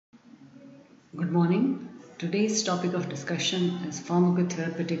Good morning. Today's topic of discussion is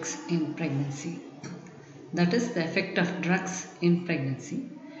pharmacotherapeutics in pregnancy. That is the effect of drugs in pregnancy.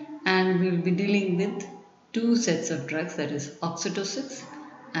 And we will be dealing with two sets of drugs, that is oxytocics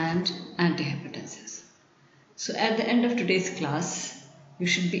and antihypertensives. So at the end of today's class, you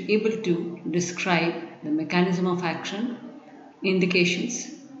should be able to describe the mechanism of action, indications,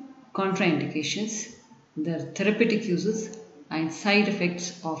 contraindications, the therapeutic uses and side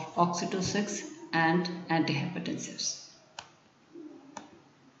effects of oxytocics and antihypertensives.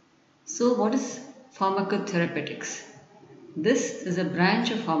 So what is pharmacotherapeutics? This is a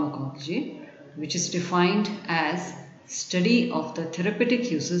branch of pharmacology which is defined as study of the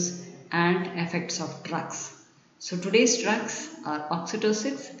therapeutic uses and effects of drugs. So today's drugs are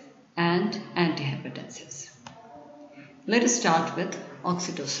oxytocics and antihypertensives. Let us start with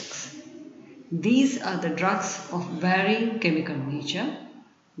oxytocics. These are the drugs of varying chemical nature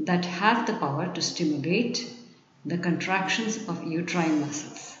that have the power to stimulate the contractions of uterine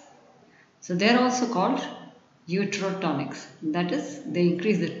muscles. So they are also called uterotonics, that is, they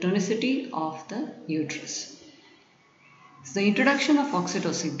increase the tonicity of the uterus. So the introduction of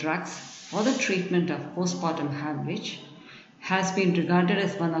oxytocic drugs for the treatment of postpartum hemorrhage has been regarded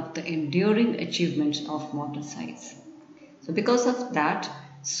as one of the enduring achievements of modern science. So because of that,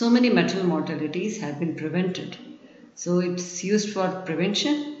 so many maternal mortalities have been prevented. So it's used for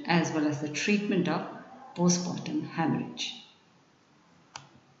prevention as well as the treatment of postpartum hemorrhage.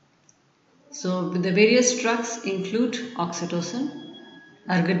 So the various drugs include oxytocin,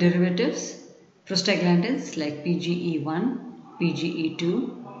 ergot derivatives, prostaglandins like PGE1, PGE2,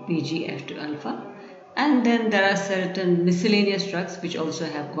 PGF2 alpha, and then there are certain miscellaneous drugs which also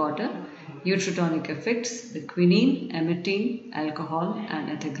have got a uterotonic effects, the quinine, emetine, alcohol and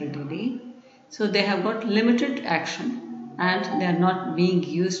ethylglycerine. So they have got limited action and they are not being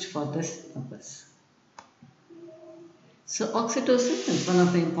used for this purpose. So oxytocin is one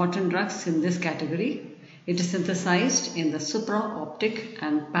of the important drugs in this category. It is synthesized in the supraoptic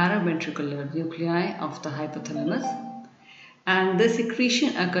and paraventricular nuclei of the hypothalamus, and the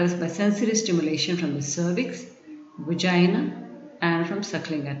secretion occurs by sensory stimulation from the cervix, vagina and from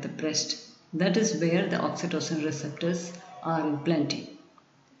suckling at the breast. That is where the oxytocin receptors are in plenty.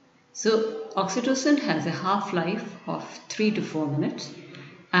 So oxytocin has a half-life of 3 to 4 minutes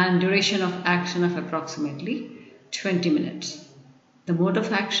and duration of action of approximately 20 minutes. The mode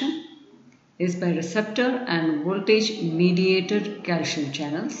of action is by receptor and voltage mediated calcium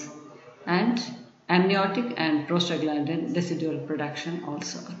channels, and amniotic and prostaglandin residual production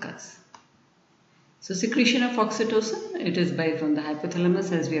also occurs. So secretion of oxytocin, it is by from the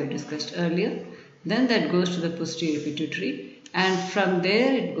hypothalamus as we have discussed earlier, then that goes to the posterior pituitary, and from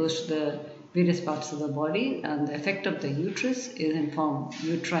there it goes to the various parts of the body, and the effect of the uterus is in form of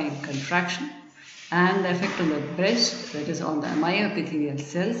uterine contraction, and the effect on the breast, that is on the myoepithelial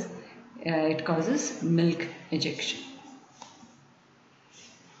cells, it causes milk ejection.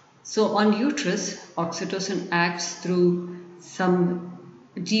 So on uterus, oxytocin acts through some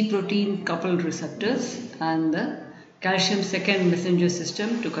G protein coupled receptors and the calcium second messenger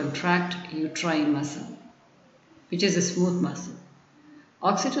system to contract uterine muscle, which is a smooth muscle.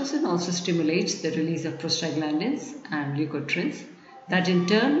 Oxytocin also stimulates the release of prostaglandins and leukotrienes that in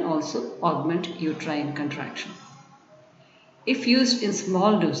turn also augment uterine contraction. If used in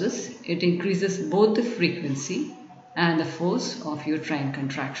small doses, it increases both the frequency and the force of uterine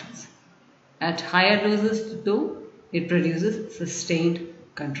contractions. At higher doses though, it produces sustained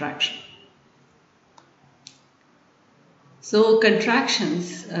contraction. So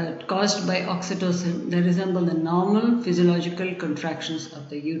contractions caused by oxytocin, they resemble the normal physiological contractions of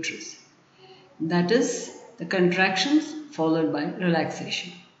the uterus. That is, the contractions followed by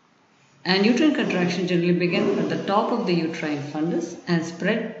relaxation. And uterine contraction generally begin at the top of the uterine fundus and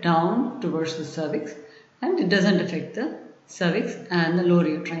spread down towards the cervix, and it doesn't affect the cervix and the lower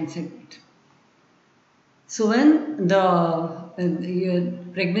uterine segment. So when the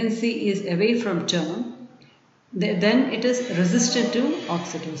pregnancy is away from term, then it is resistant to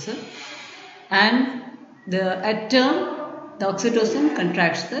oxytocin, and at term the oxytocin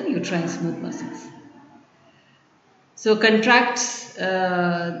contracts the uterine smooth muscles. So contracts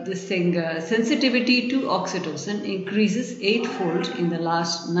sensitivity to oxytocin increases 8-fold in the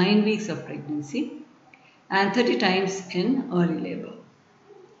last 9 weeks of pregnancy and 30 times in early labor.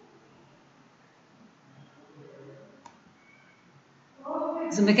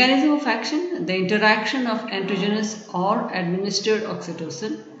 So mechanism of action, the interaction of endogenous or administered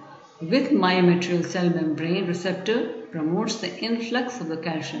oxytocin with myometrial cell membrane receptor promotes the influx of the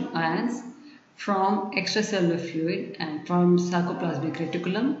calcium ions from extracellular fluid and from sarcoplasmic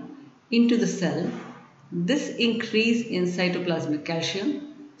reticulum into the cell, this increase in cytoplasmic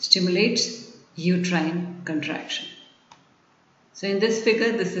calcium stimulates uterine contraction. So in this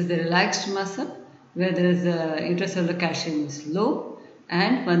figure, this is the relaxed muscle where there is intracellular calcium is low,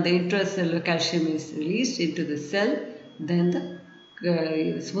 and when the intracellular calcium is released into the cell, then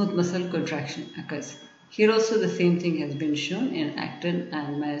the smooth muscle contraction occurs. Here also the same thing has been shown in actin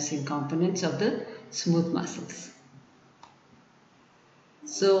and myosin components of the smooth muscles.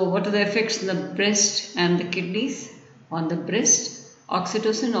 So what are the effects on the breast and the kidneys? On the breast,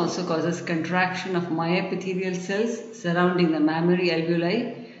 oxytocin also causes contraction of myoepithelial cells surrounding the mammary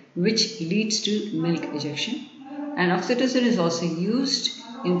alveoli, which leads to milk ejection. And oxytocin is also used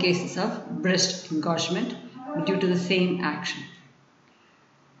in cases of breast engorgement due to the same action.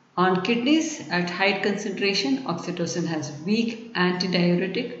 On kidneys, at high concentration, oxytocin has weak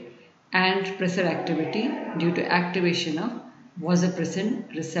antidiuretic and pressor activity due to activation of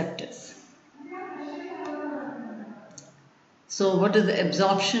vasopressin receptors. So what is the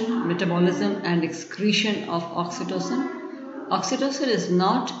absorption, metabolism and excretion of oxytocin? Oxytocin is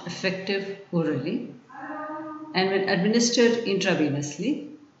not effective orally, and when administered intravenously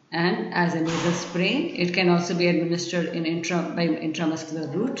and as a nasal spray, it can also be administered by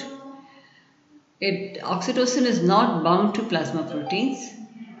intramuscular route. Oxytocin is not bound to plasma proteins.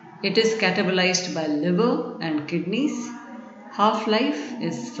 It is catabolized by liver and kidneys. Half-life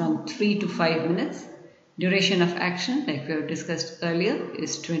is from 3 to 5 minutes. Duration of action, like we have discussed earlier,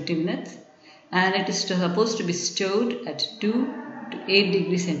 is 20 minutes, and it is supposed to be stored at 2 to 8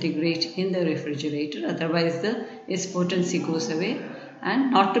 degrees centigrade in the refrigerator, otherwise its potency goes away,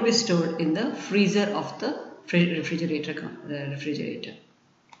 and not to be stored in the freezer of the refrigerator.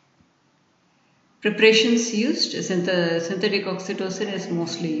 Preparations used, synthetic oxytocin is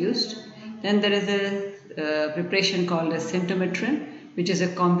mostly used. Then there is a preparation called as symptometrin, which is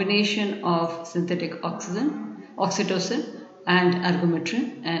a combination of synthetic oxytocin and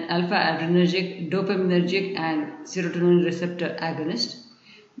ergometrin, an alpha-adrenergic, dopaminergic and serotonin receptor agonist.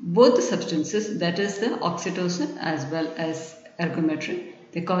 Both the substances, that is the oxytocin as well as ergometrin,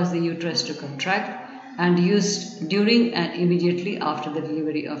 they cause the uterus to contract and used during and immediately after the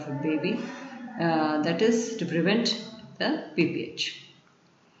delivery of a baby, that is to prevent the PPH.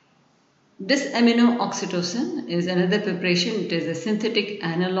 Dis-aminooxytocin is another preparation. It is a synthetic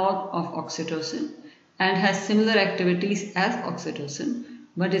analog of oxytocin and has similar activities as oxytocin,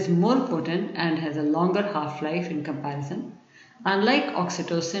 but is more potent and has a longer half-life in comparison. Unlike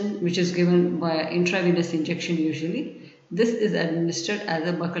oxytocin, which is given by intravenous injection usually, this is administered as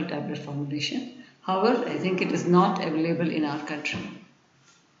a buccal tablet formulation. However, I think it is not available in our country.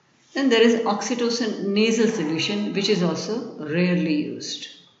 Then there is oxytocin nasal solution, which is also rarely used.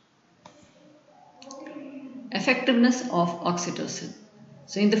 Effectiveness of oxytocin.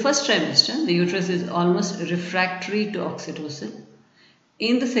 So in the first trimester, the uterus is almost refractory to oxytocin.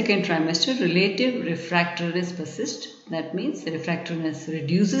 In the second trimester, relative refractoriness persists. That means the refractoriness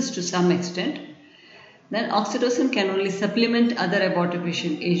reduces to some extent. Then oxytocin can only supplement other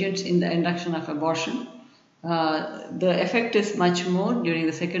abortifacient agents in the induction of abortion. The effect is much more during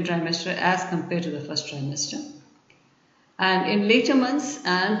the second trimester as compared to the first trimester. And in later months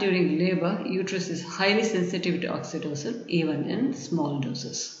and during labor, uterus is highly sensitive to oxytocin even in small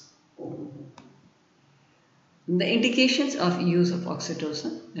doses. The indications of use of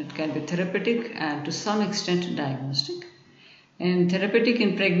oxytocin, it can be therapeutic and to some extent diagnostic. In therapeutic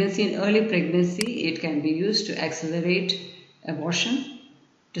in pregnancy, in early pregnancy, it can be used to accelerate abortion,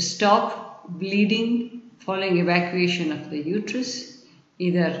 to stop bleeding following evacuation of the uterus,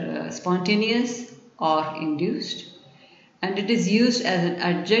 either spontaneous or induced. And it is used as an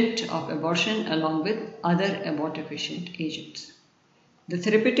adjunct of abortion along with other abortifacient agents. The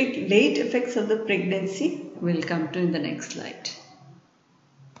therapeutic late effects of the pregnancy will come to in the next slide.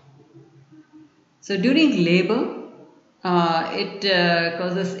 So during labor, it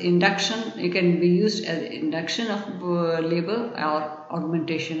causes induction. It can be used as induction of labor or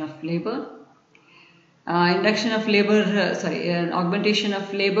augmentation of labor. Augmentation of labor,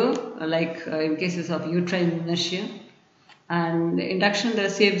 like in cases of uterine inertia. And induction, there are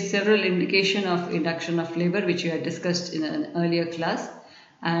several indications of induction of labor which we had discussed in an earlier class,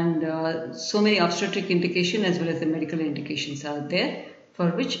 and so many obstetric indications as well as the medical indications are there for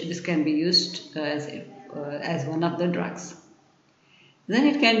which this can be used as one of the drugs. Then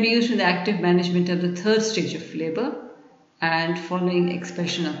it can be used in the active management of the third stage of labor and following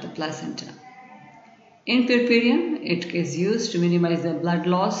expulsion of the placenta. In puerperium, it is used to minimize the blood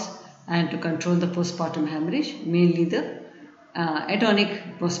loss and to control the postpartum hemorrhage, mainly the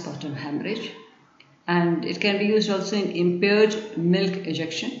atonic postpartum hemorrhage, and it can be used also in impaired milk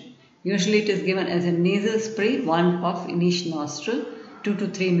ejection Usually it is given as a nasal spray, 1 puff in each nostril, 2 to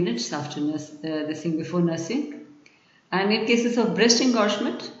 3 minutes after before nursing. And in cases of breast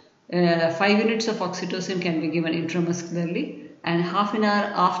engorgement, 5 units of oxytocin can be given intramuscularly, and half an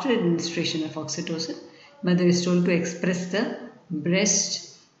hour after administration of oxytocin, mother is told to express the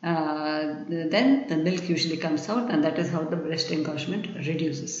breast. Then the milk usually comes out, and that is how the breast engorgement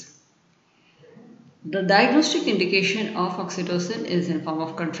reduces. The diagnostic indication of oxytocin is in form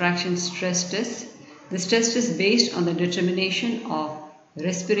of contraction stress test. This test is based on the determination of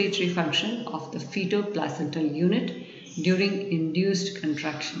respiratory function of the feto-placental unit during induced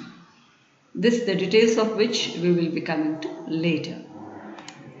contraction. The details of which we will be coming to later.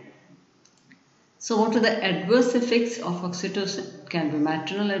 So what are the adverse effects of oxytocin? It can be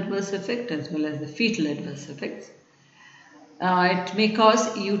maternal adverse effect as well as the fetal adverse effects. It may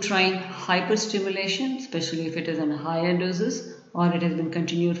cause uterine hyperstimulation, especially if it is in higher doses or it has been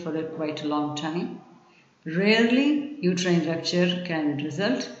continued for quite a long time. Rarely, uterine rupture can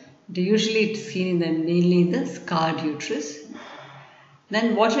result. Usually, it is seen mainly in the scarred uterus.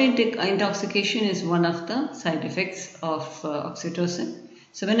 Then, water intoxication is one of the side effects of oxytocin.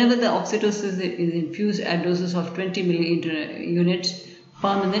 So, whenever the oxytocin is infused at doses of 20 millunits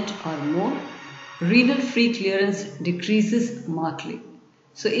per minute or more, renal free clearance decreases markedly.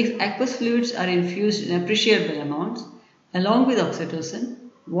 So if aqueous fluids are infused in appreciable amounts along with oxytocin,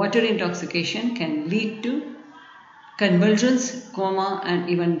 water intoxication can lead to convulsions, coma and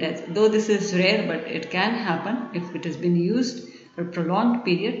even death. Though this is rare, but it can happen if it has been used for a prolonged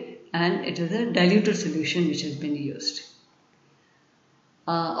period and it is a diluted solution which has been used.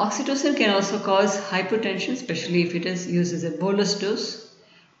 Oxytocin can also cause hypotension, especially if it is used as a bolus dose.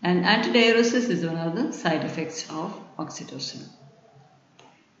 And antidiuresis is one of the side effects of oxytocin.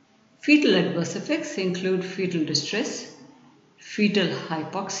 Fetal adverse effects include fetal distress, fetal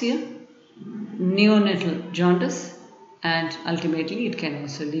hypoxia, neonatal jaundice, and ultimately it can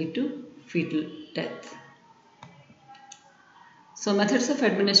also lead to fetal death. So methods of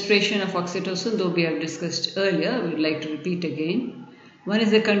administration of oxytocin, though we have discussed earlier, we would like to repeat again. One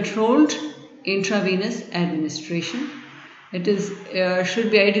is a controlled intravenous administration. It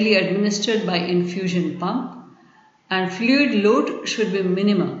should be ideally administered by infusion pump, and fluid load should be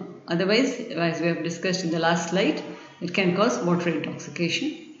minimal. Otherwise, as we have discussed in the last slide, it can cause water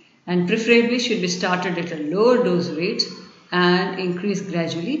intoxication, and preferably should be started at a lower dose rate and increase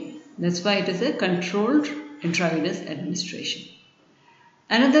gradually. That's why it is a controlled intravenous administration.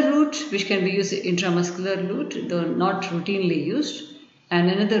 Another route which can be used is intramuscular route, though not routinely used, and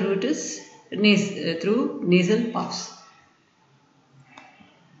another route is through nasal puffs.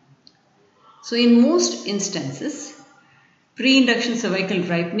 So in most instances, pre-induction cervical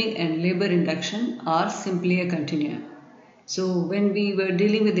ripening and labor induction are simply a continuum. So when we were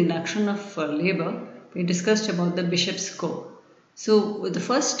dealing with induction of labor, we discussed about the Bishop's score. So the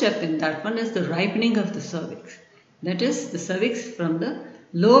first step in that one is the ripening of the cervix. That is, the cervix from the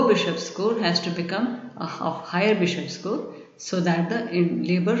lower Bishop's score has to become a higher Bishop's score so that the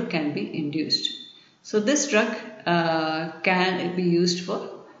labor can be induced. So this drug can be used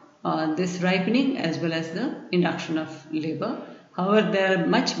for this ripening as well as the induction of labor. However, there are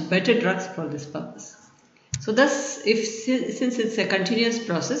much better drugs for this purpose. So thus, since it's a continuous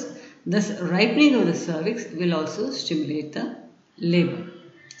process, this ripening of the cervix will also stimulate the labor.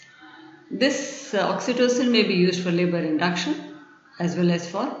 This oxytocin may be used for labor induction as well as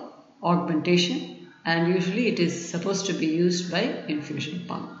for augmentation, and usually it is supposed to be used by infusion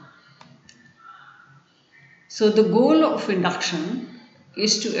pump. So the goal of induction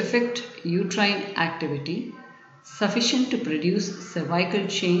is to effect uterine activity sufficient to produce cervical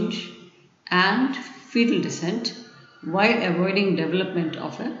change and fetal descent while avoiding development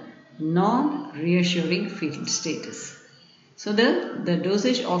of a non-reassuring fetal status. So the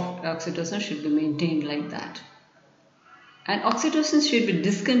dosage of oxytocin should be maintained like that. And oxytocin should be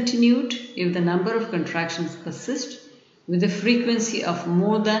discontinued if the number of contractions persist with a frequency of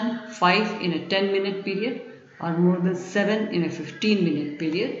more than 5 in a 10-minute period or more than 7 in a 15-minute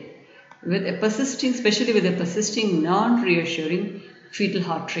period, with a persisting non-reassuring fetal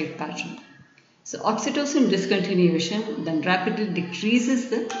heart rate pattern. So oxytocin discontinuation then rapidly decreases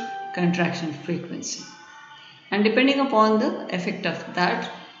the contraction frequency, and depending upon the effect of that,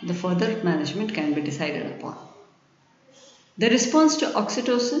 the further management can be decided upon. The response to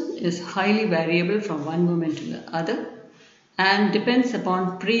oxytocin is highly variable from one woman to the other and depends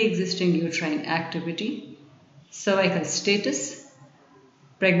upon pre-existing uterine activity, cervical status,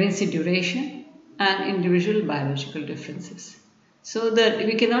 pregnancy duration, and individual biological differences. So that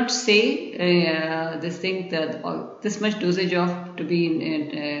we cannot say this thing that this much dosage of to be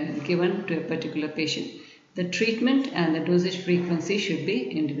given to a particular patient. The treatment and the dosage frequency should be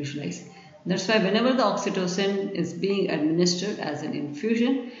individualized. That's why whenever the oxytocin is being administered as an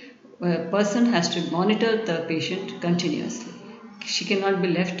infusion, a person has to monitor the patient continuously. She cannot be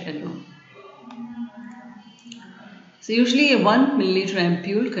left alone. So usually a 1 milliliter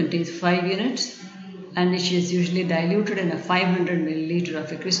ampule contains 5 units, and which is usually diluted in a 500 milliliter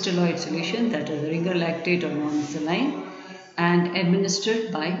of a crystalloid solution, that is ringer lactate or non-saline, and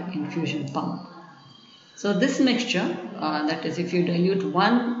administered by infusion pump. So this mixture, that is if you dilute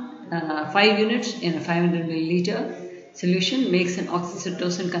 5 units in a 500 milliliter solution, makes an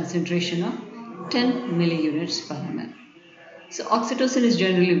oxytocin concentration of 10 milliunits per ml. So oxytocin is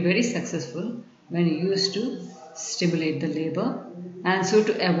generally very successful when used to stimulate the labor, and so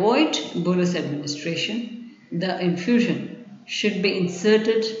to avoid bolus administration, the infusion should be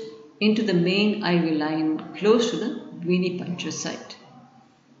inserted into the main IV line close to the venipuncture site.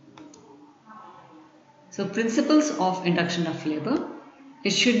 So principles of induction of labor: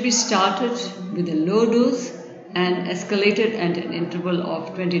 it should be started with a low dose and escalated at an interval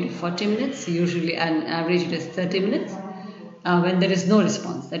of 20 to 40 minutes, usually an average it is 30 minutes. When there is no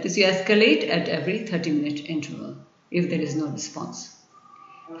response, that is, you escalate at every 30-minute interval if there is no response.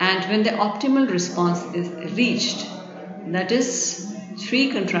 And when the optimal response is reached, that is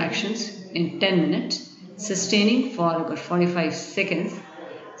 3 contractions in 10 minutes, sustaining for about 45 seconds.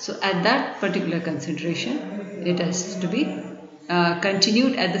 So at that particular concentration, it has to be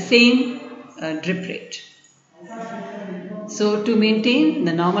continued at the same drip rate. So to maintain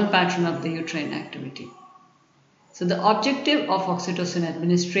the normal pattern of the uterine activity. So the objective of oxytocin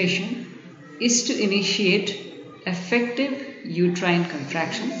administration is to initiate effective uterine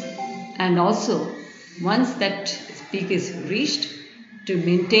contractions, and also once that peak is reached, to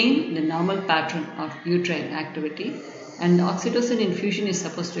maintain the normal pattern of uterine activity, and the oxytocin infusion is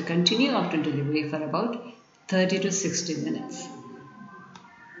supposed to continue after delivery for about 30 to 60 minutes.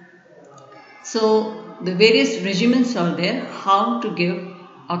 So the various regimens are there how to give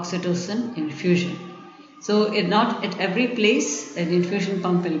oxytocin infusion. So not at every place an infusion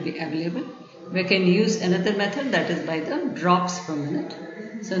pump will be available. We can use another method, that is by the drops per minute.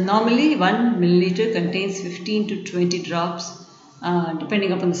 So normally 1 milliliter contains 15 to 20 drops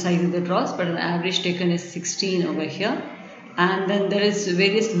depending upon the size of the drops, but an average taken is 16 over here. And then there is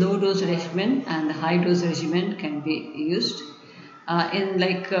various low dose regimen and the high dose regimen can be used. In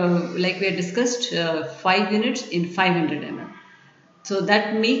like we had discussed, 5 units in 500 ml. So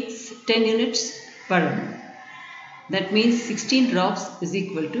that makes 10 units per ml. That means 16 drops is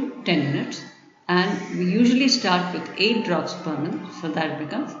equal to 10 units, and we usually start with 8 drops per minute, so that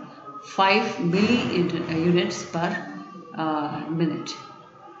becomes 5 milliunits per minute.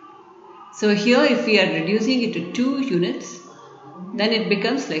 So here if we are reducing it to 2 units, then it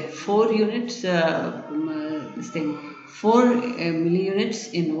becomes like 4 units, 4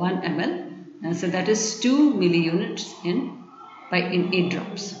 milliunits in 1 ml, and so that is 2 milliunits in 8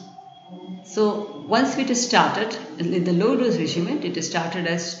 drops. So once it is started in the low dose regimen, it is started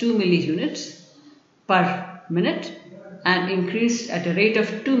as 2 milliunits per minute and increased at a rate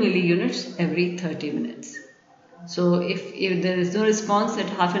of 2 milliunits every 30 minutes. So if there is no response at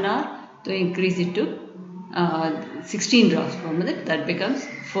half an hour, to increase it to 16 drops per minute, that becomes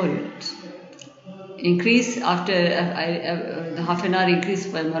 4 units. Increase after the half an hour increase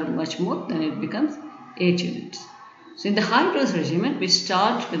by much more, then it becomes 8 units. So in the high dose regimen, we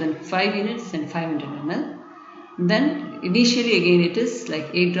start with 5 units and 500 ml. Then initially again it is like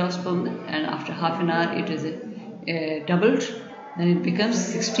 8 drops per minute, and after half an hour it is doubled. Then it becomes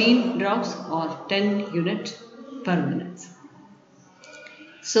 16 drops or 10 units per minute.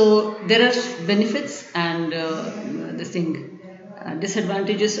 So there are benefits and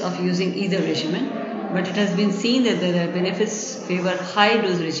disadvantages of using either regimen, but it has been seen that there are benefits favor high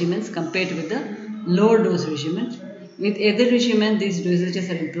dose regimens compared with the low dose regimens. With either regimen, these dosages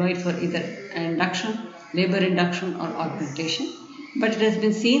are employed for either induction, labor induction or augmentation, but it has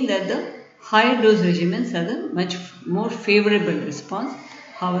been seen that the higher dose regimens have a much more favorable response.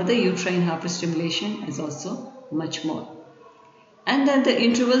 However, the uterine hyperstimulation is also much more. And then the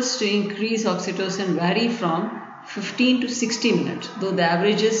intervals to increase oxytocin vary from 15 to 60 minutes, though the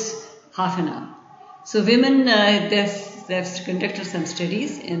average is half an hour. So women, they've conducted some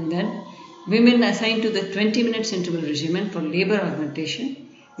studies, and then women assigned to the 20 minutes interval regimen for labor augmentation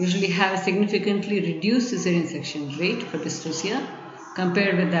usually have a significantly reduced cesarean section rate for dystocia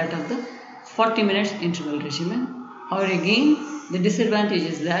compared with that of the 40 minutes interval regimen. However, again, the disadvantage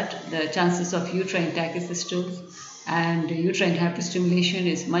is that the chances of uterine tachycystosis and uterine hyperstimulation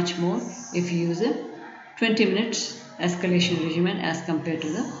is much more if you use a 20 minutes escalation regimen as compared to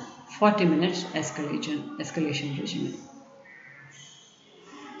the 40 minutes escalation regimen.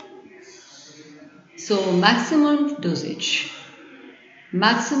 So maximum dosage.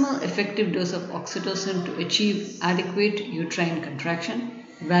 Maximal effective dose of oxytocin to achieve adequate uterine contraction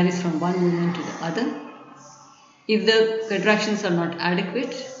varies from one woman to the other. If the contractions are not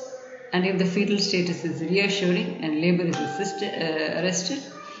adequate and if the fetal status is reassuring and labor is arrested,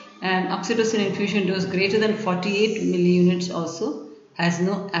 an oxytocin infusion dose greater than 48 milliunits also has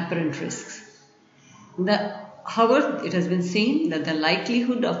no apparent risks. However, it has been seen that the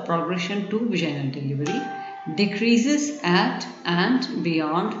likelihood of progression to vaginal delivery decreases at and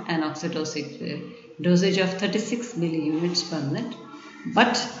beyond an oxytocin dosage of 36 milliunits per minute,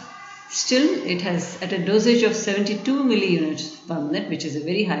 but still it has at a dosage of 72 milliunits per minute, which is a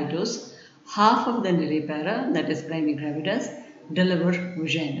very high dose, half of the nulliparous, that is primigravidas, deliver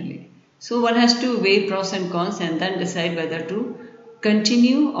vaginally. So one has to weigh pros and cons and then decide whether to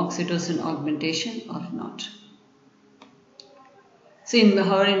continue oxytocin augmentation or not. So in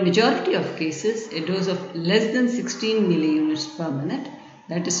majority of cases, a dose of less than 16 milliunits per minute,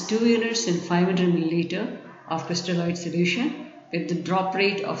 that is 2 units in 500 milliliter of crystalloid solution with the drop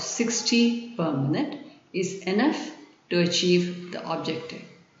rate of 60 per minute is enough to achieve the objective.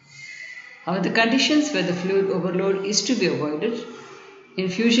 However, the conditions where the fluid overload is to be avoided,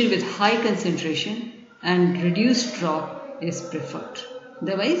 infusion with high concentration and reduced drop is preferred.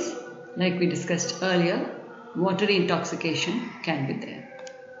 Otherwise, like we discussed earlier, watery intoxication can be there.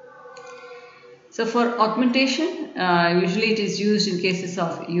 So for augmentation, usually it is used in cases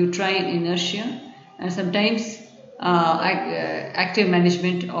of uterine inertia and sometimes active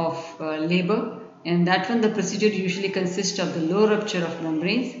management of labor. In that one, the procedure usually consists of the low rupture of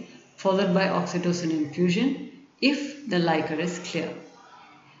membranes followed by oxytocin infusion if the liquor is clear.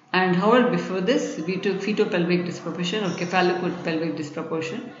 And however, before this, feto-pelvic disproportion or cephalico-pelvic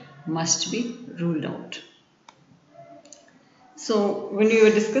disproportion must be ruled out. So when we were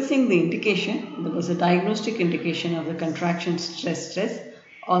discussing the indication, there was a diagnostic indication of the contraction stress test,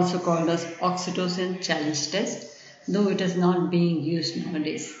 also called as oxytocin challenge test, though it is not being used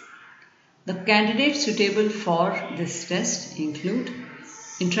nowadays. The candidates suitable for this test include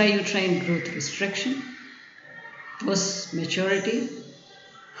intrauterine growth restriction, post-maturity,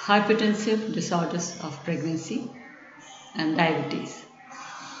 hypertensive disorders of pregnancy, and diabetes.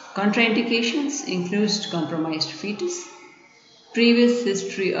 Contraindications include compromised fetus, previous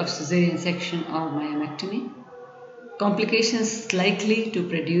history of caesarean section or myomectomy, complications likely to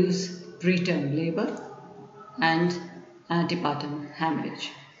produce preterm labor, and antepartum hemorrhage.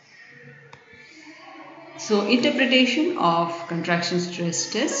 So interpretation of contraction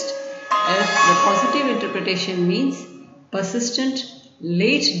stress test is the positive interpretation means persistent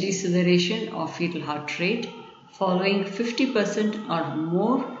late deceleration of fetal heart rate following 50% or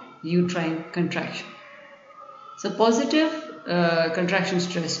more uterine contraction. So positive contraction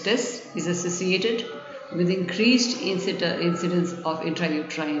stress test is associated with increased incidence of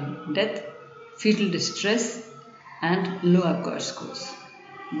intrauterine death, fetal distress and low Apgar scores.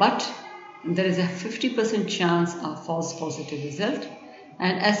 But there is a 50% chance of false positive result,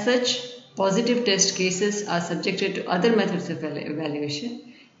 and as such positive test cases are subjected to other methods of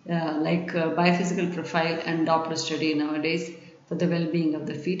evaluation like biophysical profile and Doppler study nowadays for the well-being of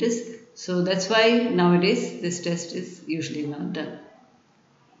the fetus. So that's why nowadays this test is usually not done.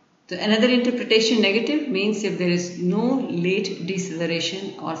 So another interpretation negative means if there is no late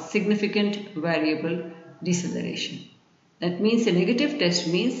deceleration or significant variable deceleration. That means a negative test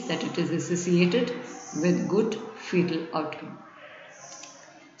means that it is associated with good fetal outcome.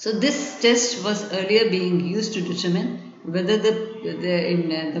 So this test was earlier being used to determine whether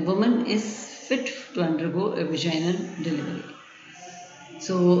the woman is fit to undergo a vaginal delivery.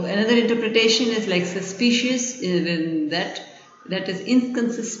 So another interpretation is like suspicious in that is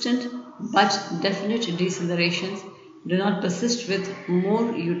inconsistent but definite decelerations do not persist with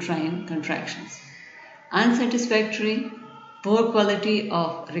more uterine contractions. Unsatisfactory, poor quality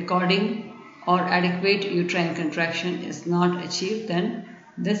of recording or adequate uterine contraction is not achieved, then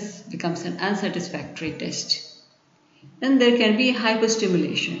this becomes an unsatisfactory test. Then there can be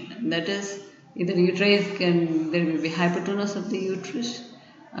hyperstimulation, that is either there will be hypertonus of the uterus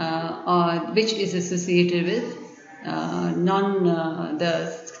which is associated with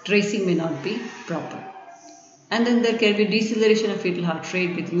the tracing may not be proper. And then there can be deceleration of fetal heart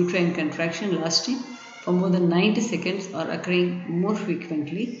rate with uterine contraction lasting for more than 90 seconds or occurring more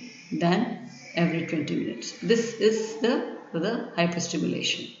frequently than every 20 minutes. This is for the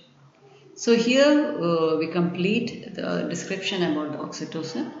hyperstimulation. So here we complete the description about the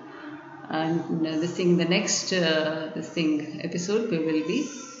oxytocin, and the next episode we will be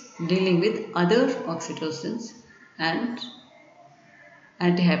dealing with other oxytocins and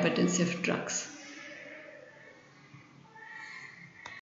antihypertensive drugs.